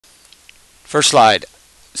First slide.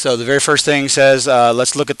 So the very first thing says,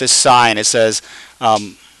 let's look at this sign. It says,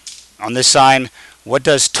 on this sign, what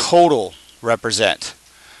does total represent?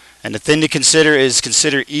 And the thing to consider is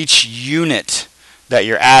consider each unit that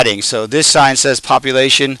you're adding. So this sign says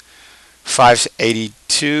population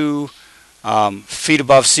 582, feet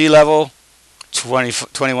above sea level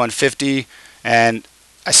 2150, and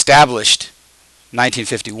established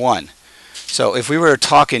 1951. So if we were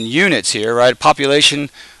talking units here, right, population,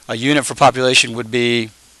 a unit for population would be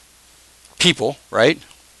people, right?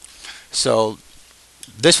 So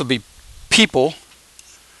this would be people,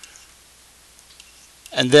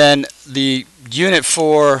 and then the unit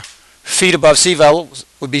for feet above sea level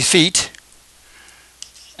would be feet,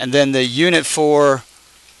 and then the unit for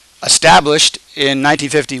established in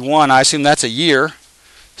 1951, I assume that's a year,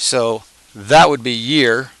 so that would be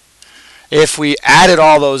year. If we added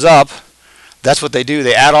all those up, that's what they do.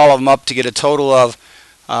 They add all of them up to get a total of,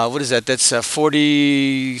 what is that? That's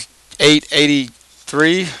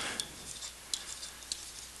 4883.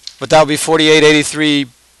 But that would be 4883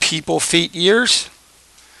 people, feet, years.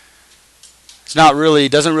 It's not really,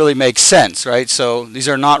 doesn't really make sense, right? So these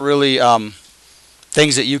are not really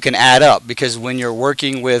things that you can add up, because when you're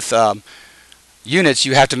working with units,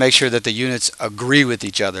 you have to make sure that the units agree with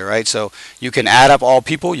each other, right? So you can add up all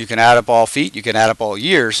people, you can add up all feet, you can add up all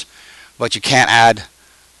years, but you can't add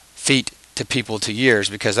feet to people to years,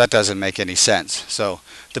 because that doesn't make any sense. So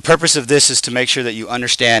the purpose of this is to make sure that you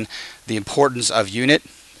understand the importance of unit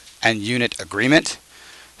and unit agreement.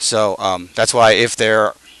 So that's why if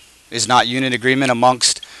there is not unit agreement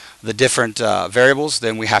amongst the different variables,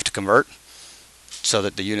 then we have to convert so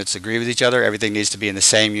that the units agree with each other. Everything needs to be in the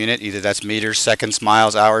same unit, either that's meters, seconds,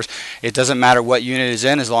 miles, hours. It doesn't matter what unit is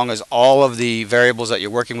in, as long as all of the variables that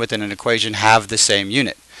you're working with in an equation have the same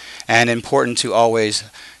unit. And important to always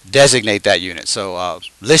designate that unit. So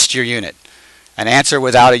list your unit. An answer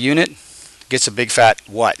without a unit gets a big fat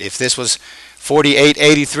what? If this was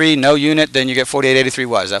 4883, no unit, then you get 4883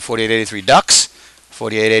 what? Is that 4883 ducks?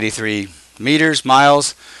 4883 meters,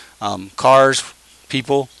 miles, cars,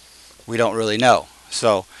 people? We don't really know.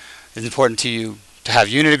 So it's important to you to have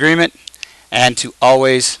unit agreement and to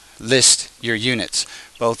always list your units,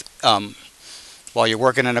 both while you're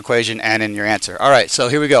working an equation and in your answer. All right, so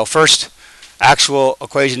here we go. First actual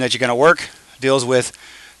equation that you're going to work deals with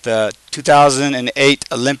the 2008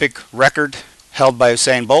 Olympic record held by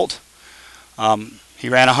Usain Bolt. He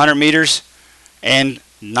ran 100 meters in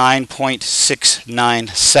 9.69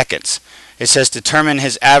 seconds. It says determine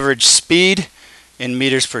his average speed in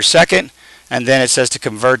meters per second, and then it says to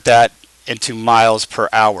convert that into miles per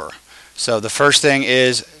hour. So the first thing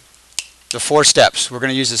is the 4 steps. We're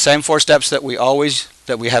going to use the same 4 steps that we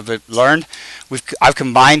have learned. I've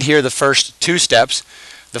combined here the first 2 steps,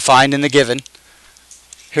 the find and the given.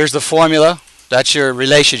 Here's the formula. That's your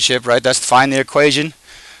relationship, right? That's find the equation.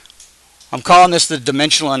 I'm calling this the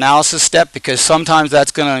dimensional analysis step because sometimes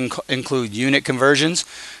that's going to include unit conversions.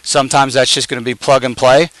 Sometimes that's just going to be plug and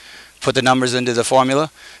play. Put the numbers into the formula.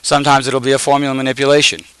 Sometimes it'll be a formula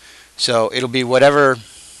manipulation. So it'll be whatever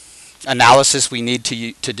analysis we need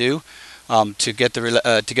to do to get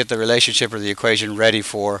the relationship or the equation ready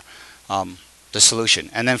for the solution.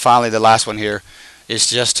 And then finally, the last one here is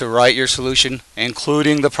just to write your solution,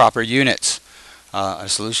 including the proper units. A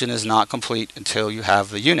solution is not complete until you have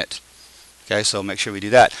the unit. Okay, so make sure we do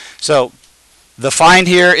that. So the find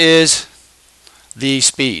here is the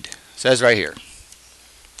speed. It says right here,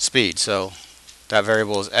 speed. So that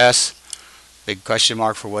variable is s. Big question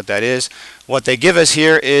mark for what that is. What they give us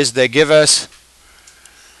here is they give us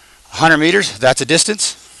 100 meters. That's a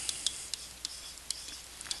distance.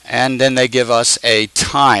 And then they give us a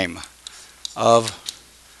time of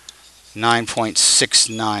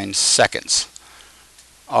 9.69 seconds.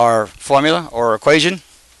 Our formula or equation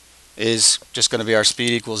is just going to be our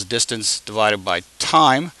speed equals distance divided by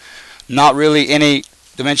time. Not really any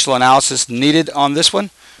dimensional analysis needed on this one.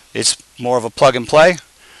 It's more of a plug and play.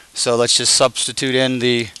 So let's just substitute in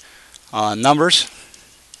the numbers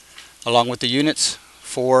along with the units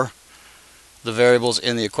for the variables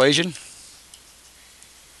in the equation,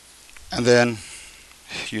 and then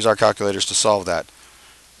use our calculators to solve that.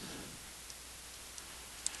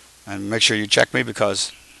 And make sure you check me,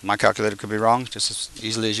 because my calculator could be wrong just as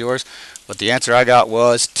easily as yours. But the answer I got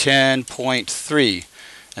was 10.3,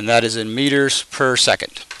 and that is in meters per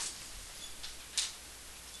second.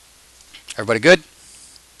 Everybody good?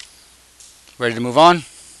 Ready to move on?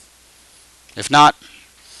 If not,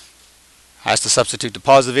 I have to substitute to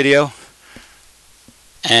pause the video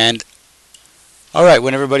and All right,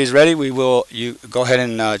 when everybody's ready, you go ahead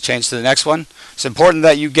and change to the next one. It's important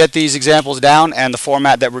that you get these examples down and the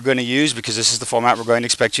format that we're going to use, because this is the format we're going to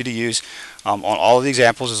expect you to use on all of the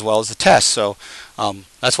examples as well as the test. So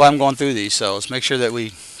that's why I'm going through these. So let's make sure that we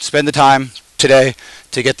spend the time today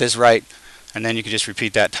to get this right, and then you can just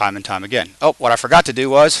repeat that time and time again. Oh, what I forgot to do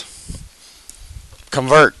was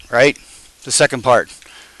convert, right? The second part.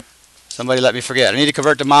 Somebody let me forget. I need to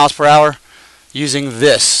convert to miles per hour using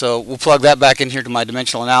this. So we'll plug that back in here to my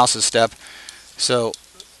dimensional analysis step. So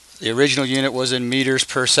the original unit was in meters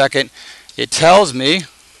per second. It tells me,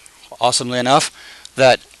 awesomely enough,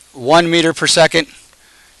 that 1 meter per second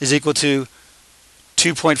is equal to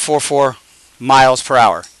 2.44 miles per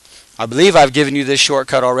hour. I believe I've given you this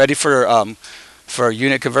shortcut already for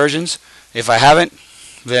unit conversions. If I haven't,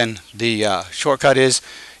 then the shortcut is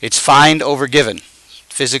it's find over given.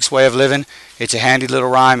 Physics way of living. It's a handy little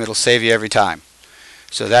rhyme. It'll save you every time.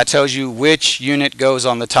 So that tells you which unit goes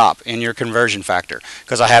on the top in your conversion factor.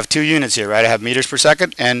 Because I have two units here, right? I have meters per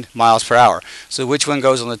second and miles per hour. So which one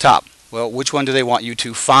goes on the top? Well, which one do they want you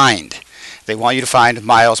to find? They want you to find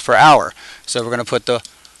miles per hour. So we're going to put the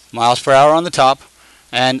miles per hour on the top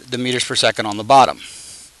and the meters per second on the bottom.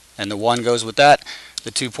 And the 1 goes with that.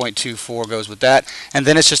 The 2.24 goes with that. And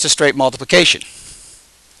then it's just a straight multiplication.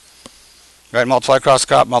 Right, multiply across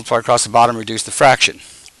the top, multiply across the bottom, reduce the fraction.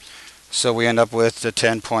 So we end up with the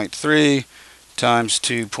 10.3 times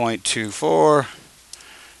 2.24,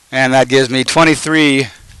 and that gives me 23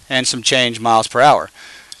 and some change miles per hour.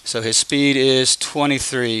 So his speed is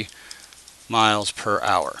 23 miles per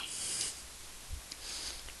hour.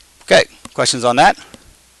 Okay, questions on that?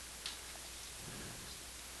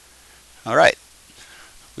 All right,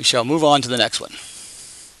 we shall move on to the next one.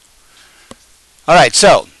 All right,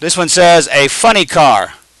 so this one says a funny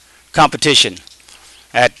car competition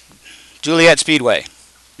at Juliet Speedway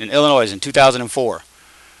in Illinois in 2004.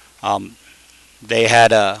 They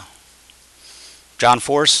had John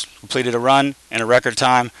Force completed a run in a record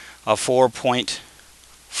time of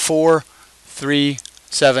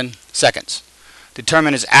 4.437 seconds.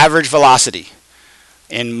 Determine his average velocity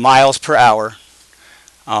in miles per hour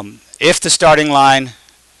if the starting line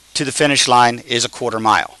to the finish line is a quarter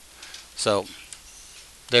mile. So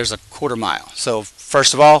there's a quarter mile. So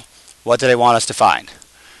first of all, what do they want us to find?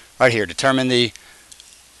 Right here, determine the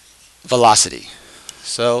velocity.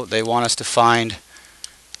 So they want us to find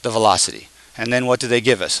the velocity. And then what do they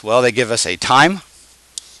give us? Well, they give us a time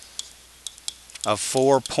of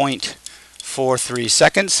 4.43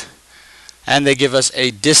 seconds, and they give us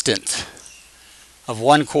a distance of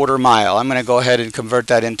 1/4 mile. I'm going to go ahead and convert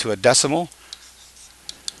that into a decimal.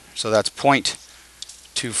 So that's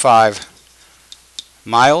 0.25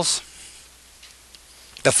 miles.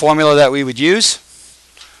 The formula that we would use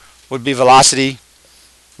would be velocity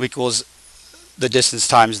equals the distance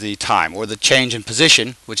times the time, or the change in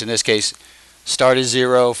position, which in this case start is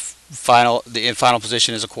 0, the final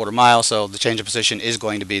position is a quarter mile, so the change in position is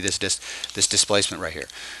going to be this displacement right here.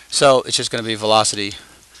 So it's just going to be velocity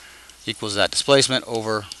equals that displacement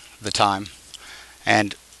over the time.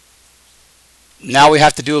 And now we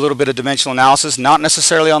have to do a little bit of dimensional analysis, not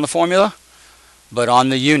necessarily on the formula, but on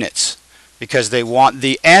the units, because they want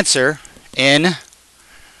the answer in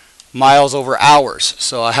miles over hours.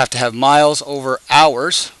 So I have to have miles over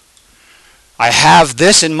hours. I have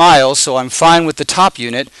this in miles, so I'm fine with the top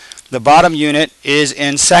unit. The bottom unit is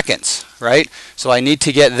in seconds, right? So I need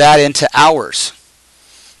to get that into hours.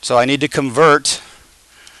 So I need to convert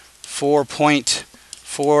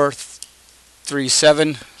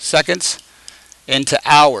 4.437 seconds into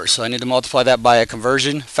hours. So I need to multiply that by a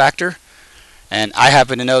conversion factor. And I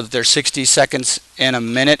happen to know that there's 60 seconds in a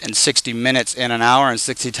minute and 60 minutes in an hour, and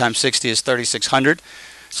 60 times 60 is 3,600.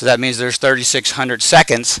 So that means there's 3,600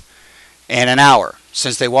 seconds in an hour.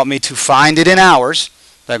 Since they want me to find it in hours,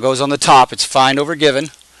 that goes on the top. It's find over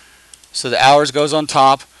given. So the hours goes on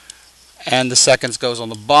top and the seconds goes on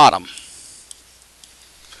the bottom.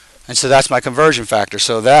 And so that's my conversion factor.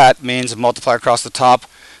 So that means multiply across the top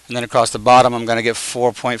and then across the bottom, I'm going to get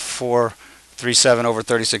 4.437 over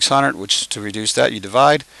 3,600, which to reduce that you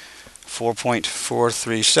divide.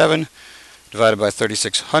 4.437 divided by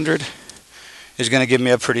 3,600 is going to give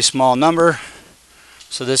me a pretty small number.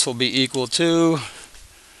 So this will be equal to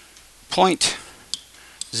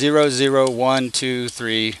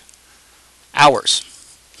 0.00123 hours.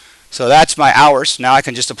 So that's my hours. Now I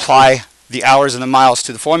can just apply the hours and the miles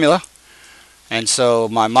to the formula. And so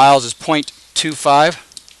my miles is 0.25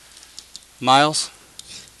 miles.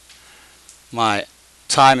 My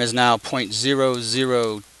time is now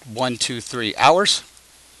 0.00123 hours.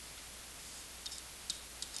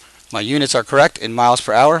 My units are correct in miles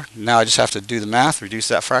per hour. Now I just have to do the math, reduce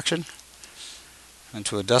that fraction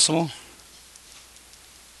into a decimal.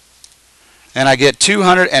 And I get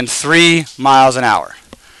 203 miles an hour.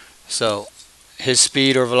 So his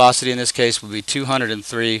speed or velocity in this case would be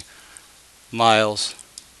 203 miles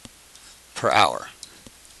per hour.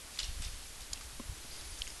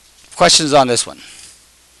 Questions on this one?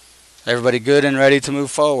 Everybody good and ready to move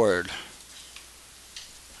forward?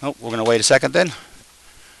 Oh, we're going to wait a second then.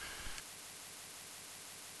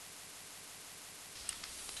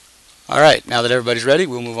 All right, now that everybody's ready,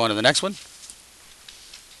 we'll move on to the next one.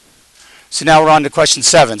 So now we're on to question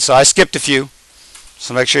 7. So I skipped a few,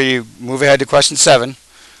 so make sure you move ahead to question 7.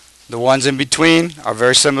 The ones in between are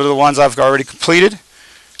very similar to the ones I've already completed,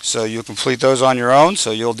 so you'll complete those on your own.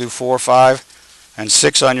 So you'll do 4, 5, and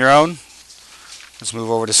 6 on your own. Let's move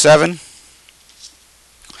over to 7.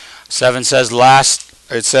 7 says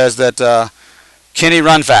that Kenny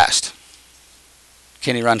run fast.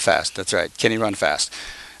 Kenny run fast, that's right, Kenny run fast.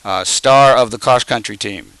 Star of the cross-country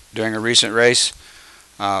team. During a recent race,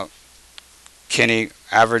 Kenny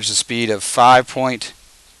averaged a speed of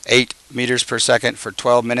 5.8 meters per second for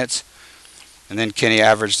 12 minutes. And then Kenny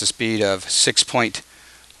averaged a speed of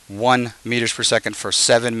 6.1 meters per second for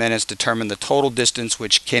 7 minutes. Determine the total distance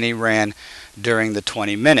which Kenny ran during the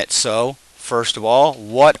 20 minutes. So, first of all,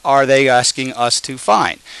 what are they asking us to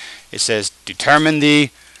find? It says determine the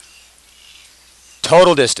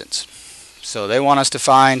total distance. So they want us to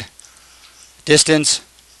find distance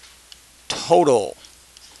total.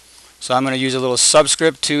 So I'm going to use a little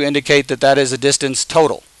subscript to indicate that that is a distance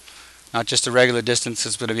total. Not just a regular distance,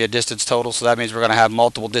 it's going to be a distance total. So that means we're going to have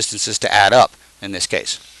multiple distances to add up in this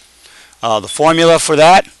case. The formula for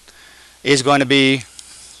that is going to be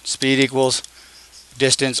speed equals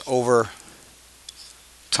distance over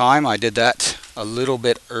time. I did that a little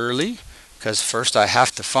bit early because first I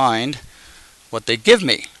have to find what they give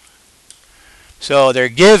me. So they're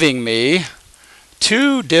giving me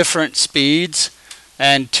 2 different speeds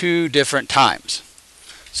and 2 different times.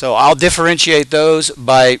 So I'll differentiate those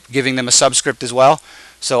by giving them a subscript as well.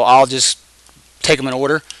 So I'll just take them in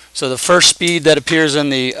order. So the first speed that appears in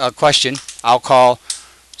the question, I'll call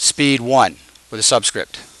speed 1 with a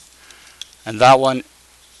subscript. And that one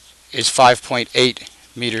is 5.8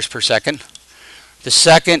 meters per second. The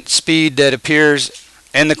second speed that appears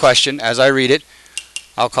in the question as I read it,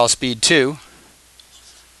 I'll call speed 2.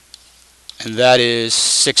 And that is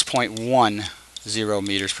 6.10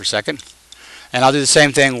 meters per second. And I'll do the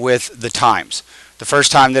same thing with the times. The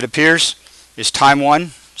first time that appears is time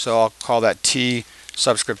 1, so I'll call that T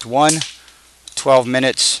subscript 1, 12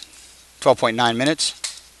 minutes, 12.9 minutes.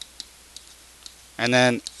 And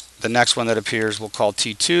then the next one that appears we'll call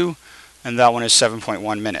T2, and that one is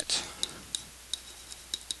 7.1 minutes.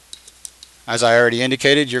 As I already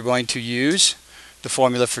indicated, you're going to use the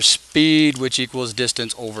formula for speed, which equals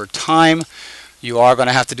distance over time. You are going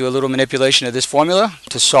to have to do a little manipulation of this formula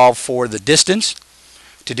to solve for the distance.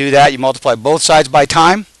 To do that, you multiply both sides by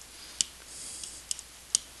time.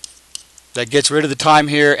 That gets rid of the time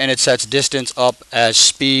here, and it sets distance up as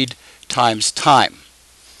speed times time.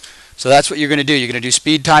 So that's what you're going to do. You're going to do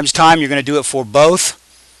speed times time. You're going to do it for both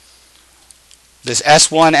this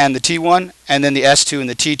S1 and the T1, and then the S2 and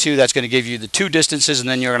the T2. That's going to give you the 2 distances, and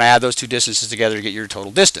then you're going to add those 2 distances together to get your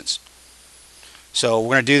total distance. So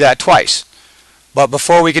we're going to do that twice. But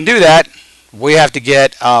before we can do that, we have to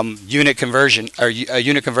get unit conversion, or a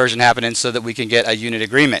unit conversion happening so that we can get a unit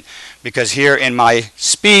agreement. Because here in my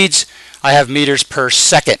speeds, I have meters per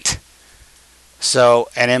second. So,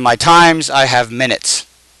 and in my times, I have minutes.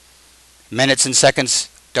 Minutes and seconds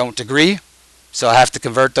don't agree, so I have to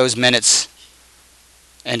convert those minutes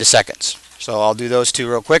into seconds. So I'll do those 2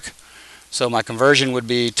 real quick. So my conversion would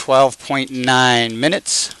be 12.9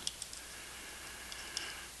 minutes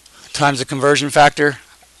times the conversion factor.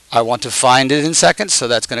 I want to find it in seconds, so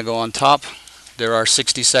that's going to go on top. There are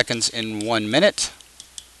 60 seconds in 1 minute.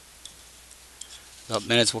 The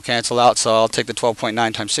minutes will cancel out, so I'll take the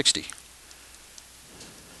 12.9 times 60.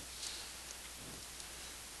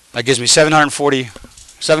 That gives me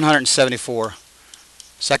 774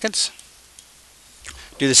 seconds.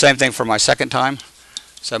 Do the same thing for my second time,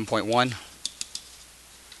 7.1.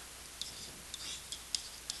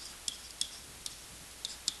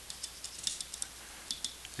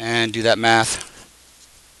 And do that math.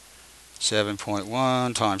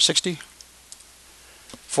 7.1 times 60.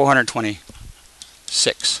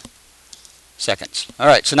 426 seconds. All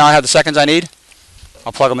right, so now I have the seconds I need.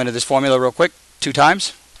 I'll plug them into this formula real quick, 2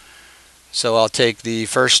 times. So I'll take the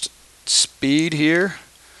first speed here,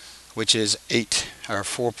 which is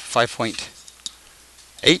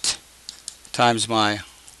 5.8 times my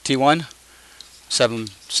T1,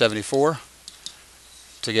 774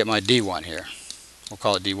 to get my D1 here. We'll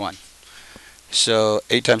call it D1. So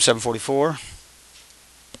 8 times 744,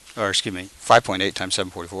 or excuse me, 5.8 times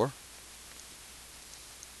 744,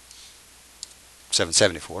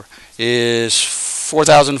 774, is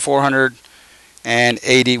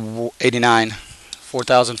 4,489.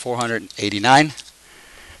 4,489.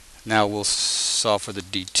 Now we'll solve for the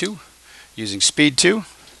D2 using speed 2.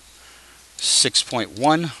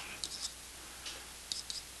 6.1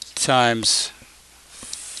 times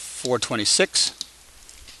 426.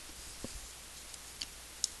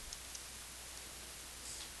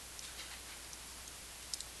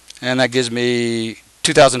 And that gives me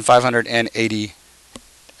 2,580,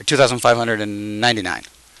 or 2,599.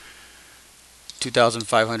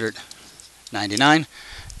 2,599.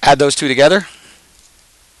 Add those two together.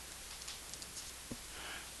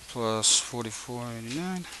 Plus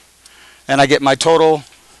 4489. And I get my total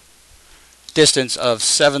distance of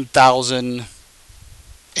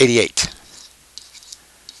 7,088.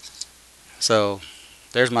 So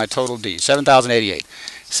there's my total D, 7,088.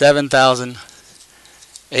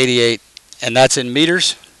 7,088, and that's in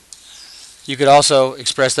meters. You could also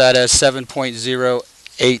express that as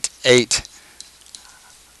 7.088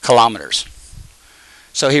 kilometers.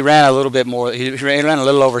 So he ran a little bit more, he ran a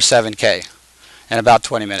little over 7K in about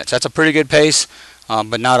 20 minutes. That's a pretty good pace,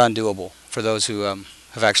 but not undoable for those who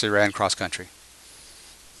have actually ran cross country.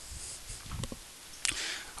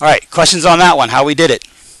 All right, questions on that one, how we did it?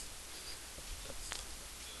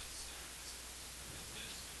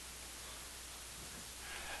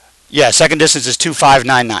 Yeah, second distance is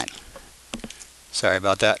 2599. Sorry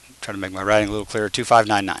about that. Trying to make my writing a little clearer.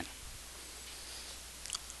 2599.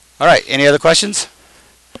 All right, any other questions?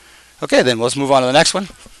 Okay, then let's move on to the next one.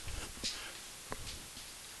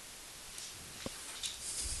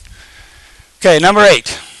 Okay, number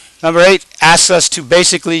 8. Number 8 asks us to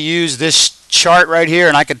basically use this chart right here,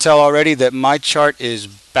 and I can tell already that my chart is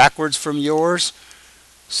backwards from yours.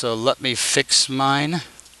 So let me fix mine.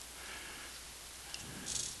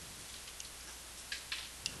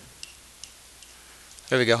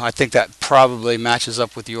 There we go. I think that probably matches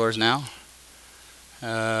up with yours now.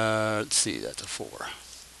 Let's see, that's a 4.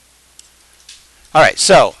 All right,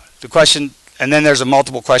 so the question, and then there's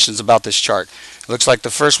multiple questions about this chart. It looks like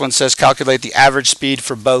the first one says calculate the average speed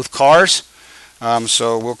for both cars.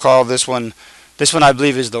 So we'll call this one I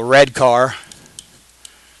believe is the red car.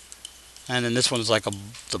 And then this one's like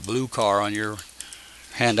the blue car on your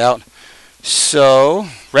handout. So,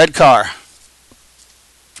 red car.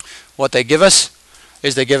 What they give us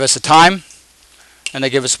is they give us a time, and they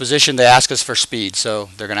give us position. They ask us for speed. So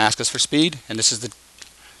they're going to ask us for speed, and this is the...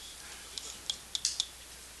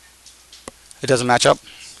 It doesn't match up?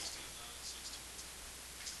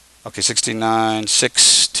 Okay,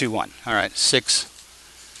 69,621. All right,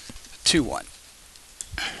 621.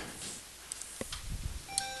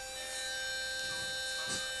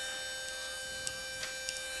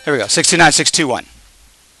 Here we go, 69,621.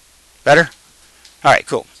 Better? All right,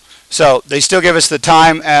 cool. So they still give us the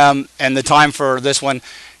time, and the time for this one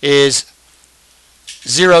is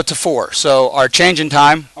 0 to 4. So our change in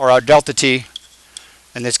time, or our delta t,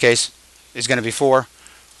 in this case, is going to be 4.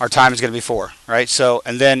 Our time is going to be 4, right? So,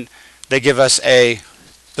 and then they give us a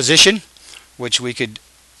position, which we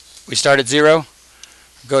start at 0,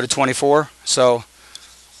 go to 24. So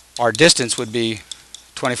our distance would be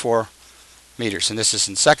 24 meters, and this is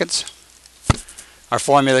in seconds. Our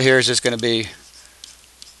formula here is just going to be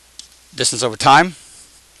distance over time.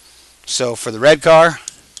 So for the red car,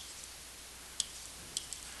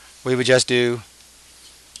 we would just do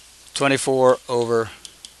 24 over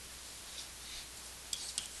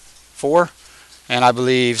 4, and I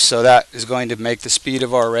believe so that is going to make the speed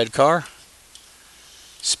of our red car.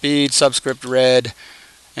 Speed subscript red,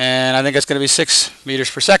 and I think it's going to be 6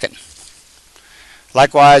 meters per second.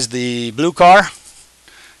 Likewise, the blue car,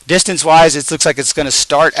 distance wise, it looks like it's going to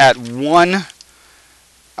start at 1,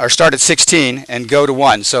 or start at 16 and go to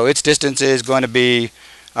 1. So its distance is going to be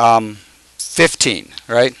 15,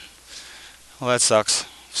 right? Well, that sucks.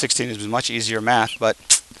 16 is much easier math, but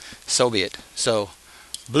so be it. So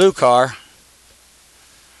blue car,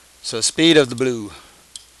 so speed of the blue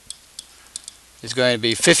is going to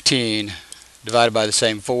be 15 divided by the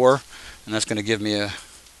same 4, and that's going to give me a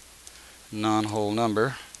non-whole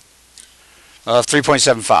number of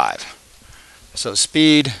 3.75. So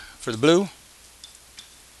speed for the blue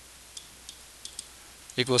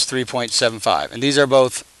equals 3.75, and these are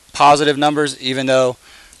both positive numbers, even though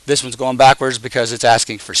this one's going backwards because it's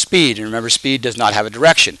asking for speed, and remember, speed does not have a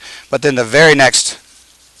direction. But then the very next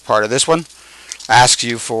part of this one asks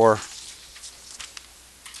you for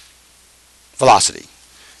velocity.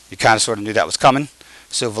 You kind of sort of knew that was coming.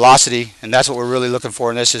 So velocity, and that's what we're really looking for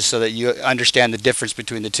in this, is so that you understand the difference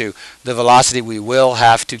between the two. The velocity, we will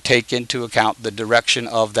have to take into account the direction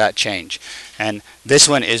of that change. And this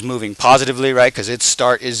one is moving positively, right? Because its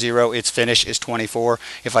start is 0, its finish is 24.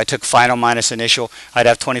 If I took final minus initial, I'd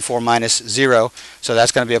have 24 minus 0. So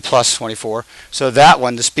that's going to be a plus 24. So that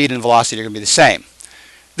one, the speed and velocity are going to be the same.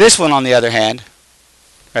 This one, on the other hand,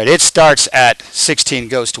 right, it starts at 16,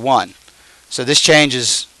 goes to 1. So this change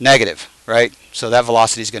is negative, right? So that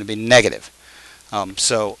velocity is going to be negative.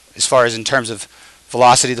 So as far as in terms of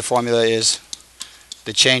velocity, the formula is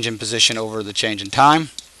the change in position over the change in time.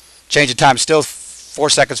 Change in time is still 4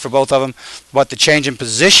 seconds for both of them, but the change in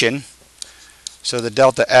position, so the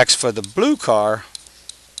delta x for the blue car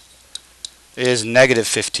is negative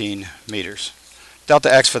 15 meters.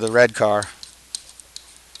 Delta x for the red car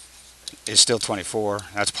is still 24.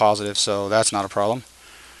 That's positive, so that's not a problem.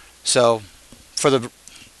 So for the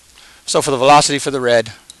velocity for the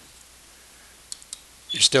red,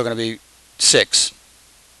 you're still going to be 6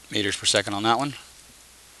 meters per second on that one.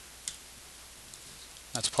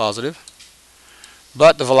 That's positive.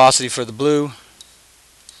 But the velocity for the blue,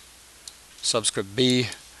 subscript b,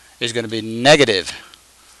 is going to be negative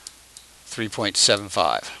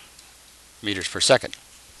 3.75 meters per second.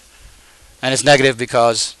 And it's negative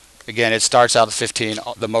because, again, it starts out at 15.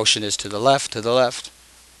 The motion is to the left,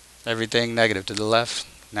 everything negative to the left.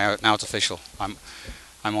 Now it's official. I'm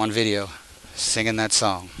on video singing that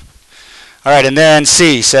song. All right, and then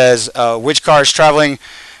C says which car is traveling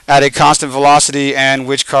at a constant velocity and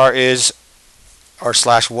which car is or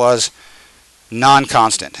 / was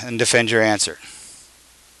non-constant, and defend your answer.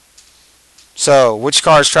 So which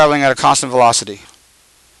car is traveling at a constant velocity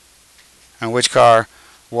and which car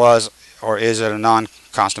was or is at a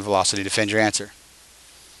non-constant velocity? Defend your answer.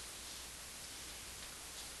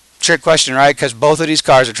 Trick question, right? Because both of these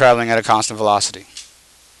cars are traveling at a constant velocity.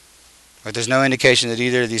 But there's no indication that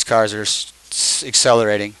either of these cars are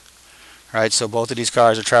accelerating. Right? So both of these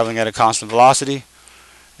cars are traveling at a constant velocity.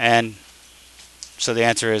 And so the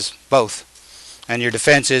answer is both. And your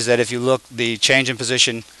defense is that if you look, the change in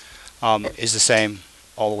position is the same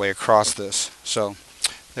all the way across this. So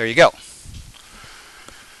there you go.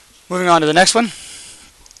 Moving on to the next one.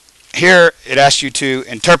 Here it asks you to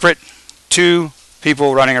interpret two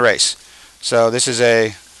people running a race. So this is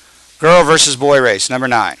a girl versus boy race, number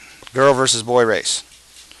 9. Girl versus boy race.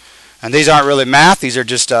 And these aren't really math, these are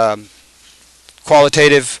just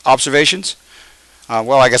qualitative observations.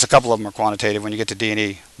 Well, I guess a couple of them are quantitative when you get to D and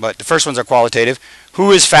E, but the first ones are qualitative.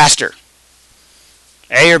 Who is faster?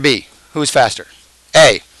 A or B? Who is faster?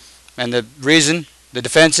 A. And the reason, the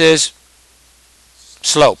defense is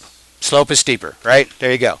slope. Slope is steeper, right?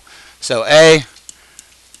 There you go. So A,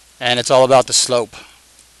 and it's all about the slope.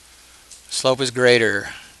 Slope is greater.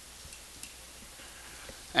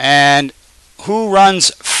 And who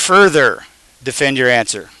runs further? Defend your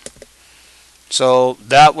answer. So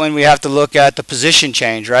that one we have to look at the position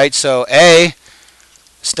change, right? So A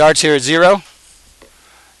starts here at 0,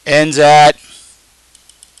 ends at,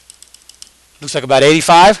 looks like about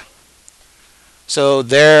 85. So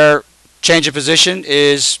their change of position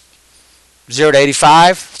is 0 to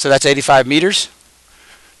 85, so that's 85 meters.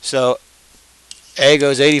 So A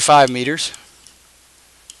goes 85 meters.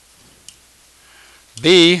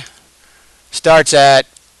 B starts at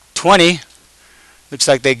 20. Looks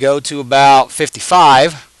like they go to about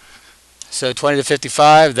 55. So 20 to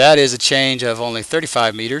 55, that is a change of only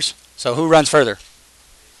 35 meters. So who runs further?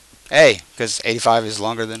 A, because 85 is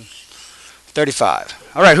longer than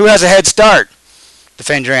 35. All right, who has a head start?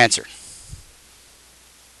 Defend your answer.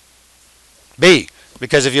 B,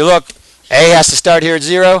 because if you look, A has to start here at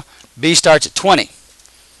 0, B starts at 20.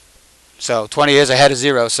 So 20 is ahead of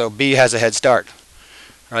 0, so B has a head start.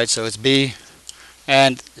 All right, so it's B,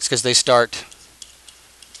 and it's because they start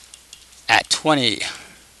at 20,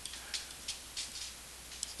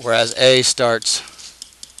 whereas A starts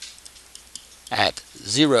at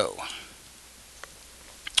 0.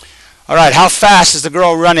 All right, how fast is the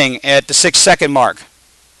girl running at the 6-second mark?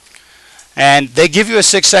 And they give you a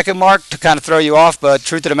 6-second mark to kind of throw you off, but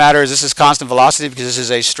truth of the matter is this is constant velocity because this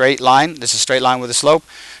is a straight line. This is a straight line with a slope.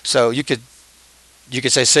 So you could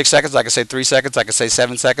say 6 seconds, I could say 3 seconds, I could say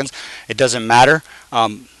 7 seconds. It doesn't matter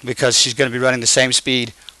because she's going to be running the same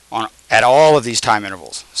speed at all of these time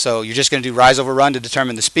intervals. So you're just going to do rise over run to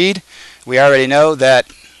determine the speed. We already know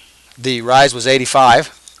that the rise was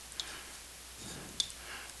 85.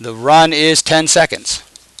 The run is 10 seconds.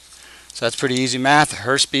 So that's pretty easy math.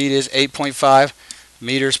 Her speed is 8.5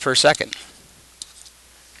 meters per second.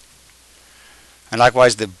 And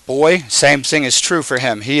likewise, the boy, same thing is true for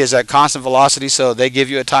him. He is at constant velocity, so they give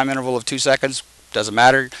you a time interval of 2 seconds. Doesn't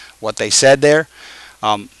matter what they said there.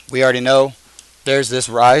 We already know there's this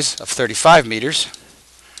rise of 35 meters.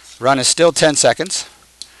 Run is still 10 seconds.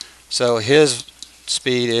 So his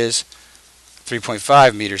speed is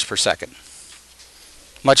 3.5 meters per second.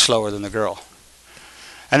 Much slower than the girl.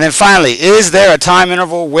 And then finally, is there a time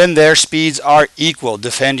interval when their speeds are equal?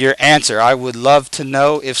 Defend your answer. I would love to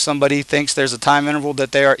know if somebody thinks there's a time interval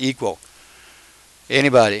that they are equal.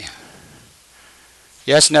 Anybody?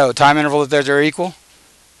 Yes, no. Time interval that they're equal?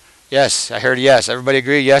 Yes, I heard yes. Everybody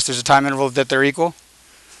agree? Yes, there's a time interval that they're equal?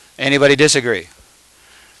 Anybody disagree?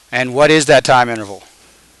 And what is that time interval?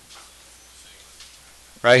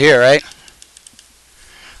 Right here, right?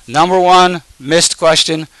 Number one missed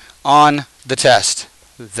question on the test.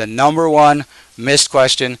 The number one missed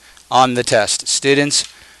question on the test. Students,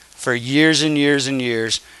 for years and years and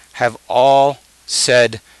years, have all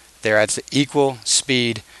said they're at the equal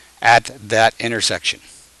speed at that intersection.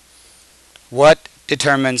 What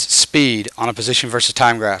determines speed on a position versus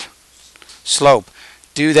time graph? Slope.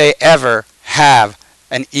 Do they ever have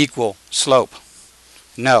an equal slope?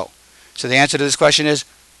 No. So the answer to this question is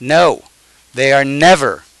no. They are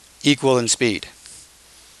never equal in speed.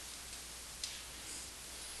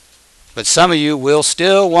 But some of you will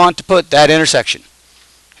still want to put that intersection.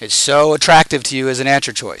 It's so attractive to you as an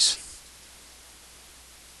answer choice.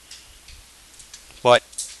 But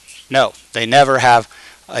no, they never have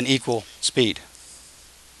an equal speed.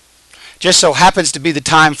 Just so happens to be the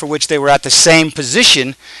time for which they were at the same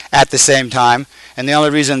position at the same time. And the only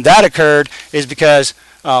reason that occurred is because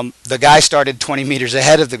the guy started 20 meters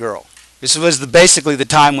ahead of the girl. This was basically the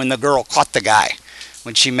time when the girl caught the guy,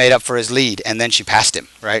 when she made up for his lead, and then she passed him,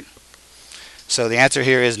 right? So the answer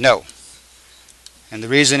here is no. And the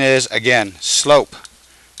reason is, again, slope.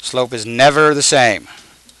 Slope is never the same.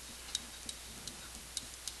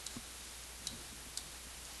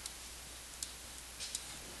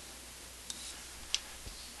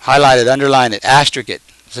 Highlight it, underline it, asterisk it.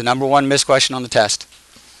 It's the number one missed question on the test.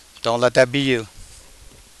 Don't let that be you.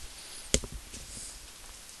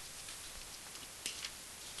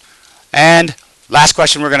 And last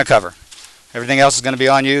question we're going to cover. Everything else is going to be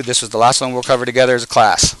on you. This was the last one we'll cover together as a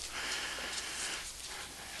class.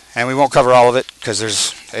 And we won't cover all of it because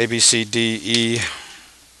there's A, B, C, D, E,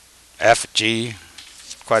 F, G,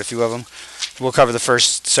 quite a few of them. We'll cover the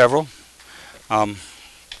first several.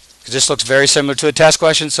 This looks very similar to a test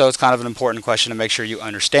question, so it's kind of an important question to make sure you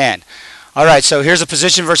understand. All right, so here's a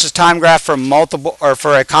position versus time graph for multiple, or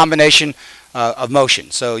for a combination of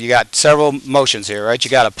motion. So you got several motions here, right?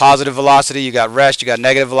 You got a positive velocity, you got rest, you got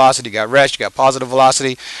negative velocity, you got rest, you got positive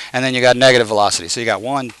velocity, and then you got negative velocity. So you got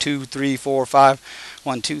 1, 2, 3, 4, 5,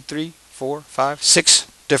 1, 2, 3, 4, 5,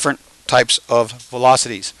 6 different types of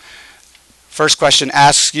velocities. First question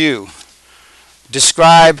asks you,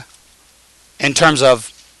 describe in terms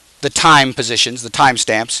of the time positions, the time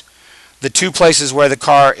stamps, the two places where the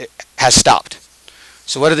car has stopped.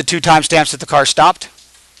 So what are the two time stamps that the car stopped?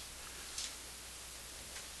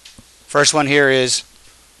 First one here is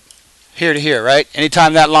here to here, right?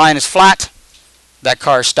 Anytime that line is flat, that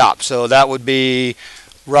car stops. So that would be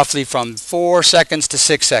roughly from 4 seconds to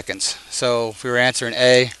 6 seconds. So if we were answering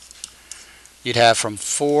A, you'd have from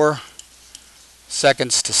 4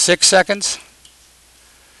 seconds to 6 seconds.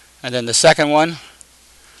 And then the second one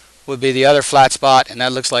would be the other flat spot, and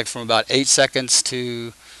that looks like from about 8 seconds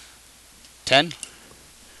to 10.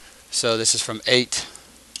 So this is from 8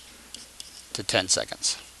 to 10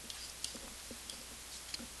 seconds.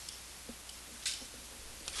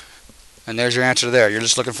 And there's your answer there. You're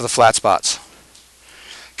just looking for the flat spots.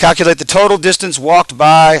 Calculate the total distance walked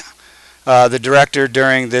by the director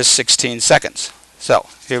during this 16 seconds. So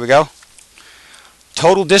here we go.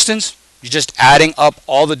 Total distance, you're just adding up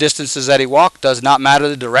all the distances that he walked. Does not matter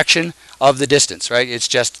the direction of the distance, right? It's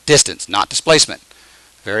just distance, not displacement.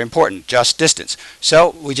 Very important, just distance.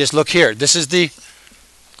 So we just look here. This is the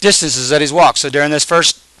distances that he's walked. So during this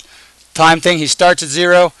first time thing, he starts at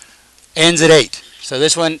 0, ends at 8. So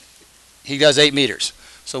this one, he does 8 meters.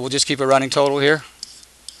 So we'll just keep a running total here.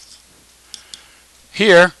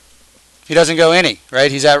 Here, he doesn't go any,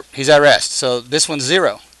 right? He's at rest. So this one's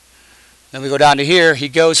 0. Then we go down to here. He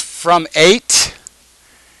goes from 8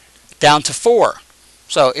 down to 4.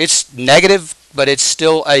 So it's negative, but it's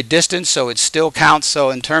still a distance, so it still counts. So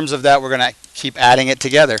in terms of that, we're going to keep adding it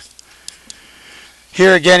together.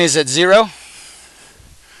 Here again, he's at 0.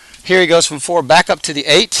 Here he goes from 4 back up to the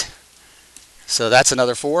 8. So that's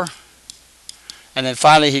another 4. And then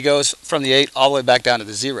finally, he goes from the 8 all the way back down to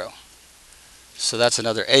the 0. So that's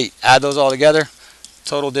another 8. Add those all together.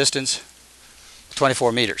 Total distance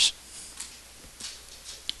 24 meters.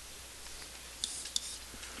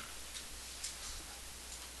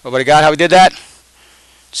 Nobody got how we did that?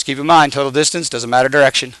 Just keep in mind, total distance doesn't matter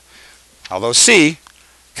direction. Although C,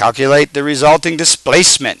 calculate the resulting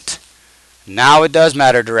displacement. Now it does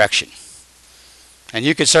matter direction. And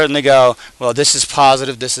you could certainly go, well, this is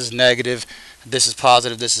positive, this is negative, this is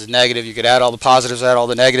positive, this is negative. You could add all the positives, add all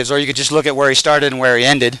the negatives, or you could just look at where he started and where he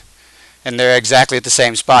ended, and they're exactly at the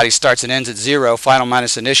same spot. He starts and ends at 0. Final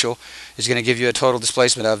minus initial is going to give you a total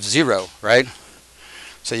displacement of 0, right?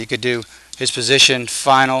 So you could do his position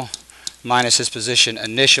final minus his position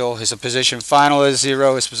initial. His position final is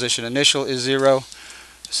 0, his position initial is 0.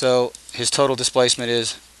 So his total displacement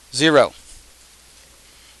is 0.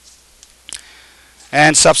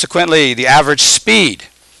 And subsequently, the average speed.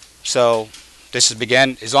 So this is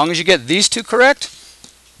again, as long as you get these two correct,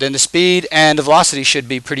 then the speed and the velocity should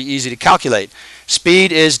be pretty easy to calculate.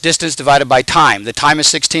 Speed is distance divided by time. The time is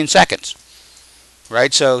 16 seconds.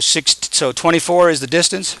 Right? So 24 is the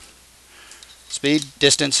distance. Speed,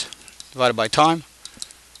 distance divided by time.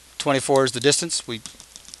 24 is the distance. We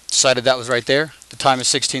decided that was right there. The time is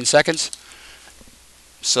 16 seconds.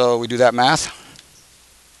 So we do that math.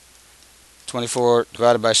 24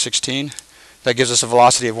 divided by 16. That gives us a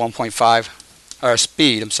velocity of 1.5, or a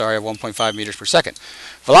speed, I'm sorry, of 1.5 meters per second.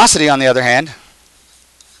 Velocity, on the other hand,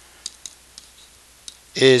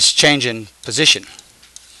 is change in position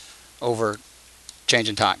over change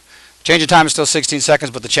in time. Change in time is still 16 seconds,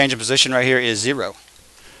 but the change in position right here is 0.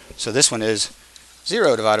 So this one is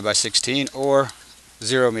 0 divided by 16, or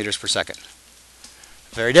 0 meters per second.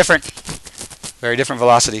 Very different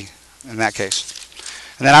velocity in that case.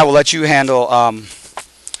 And then I will let you handle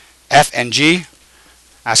F and G,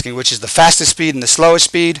 asking which is the fastest speed and the slowest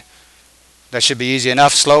speed. That should be easy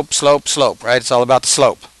enough. Slope, slope, slope, right? It's all about the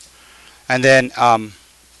slope. And then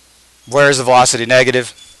where is the velocity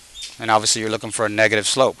negative? And obviously you're looking for a negative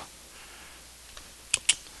slope.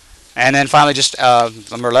 And then finally, just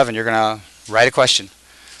number 11, you're going to write a question.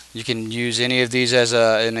 You can use any of these as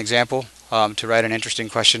an example to write an interesting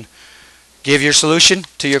question. Give your solution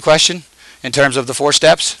to your question in terms of the 4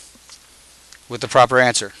 steps with the proper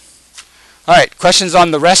answer. All right, questions on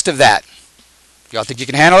the rest of that? Y'all think you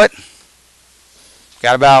can handle it?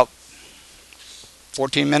 Got about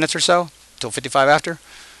 14 minutes or so till 55 after.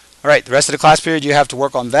 All right, the rest of the class period you have to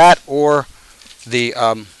work on that or the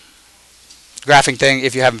graphing thing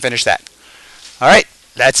if you haven't finished that. All right,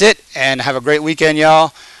 that's it, and have a great weekend,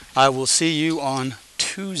 y'all. I will see you on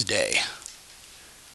Tuesday.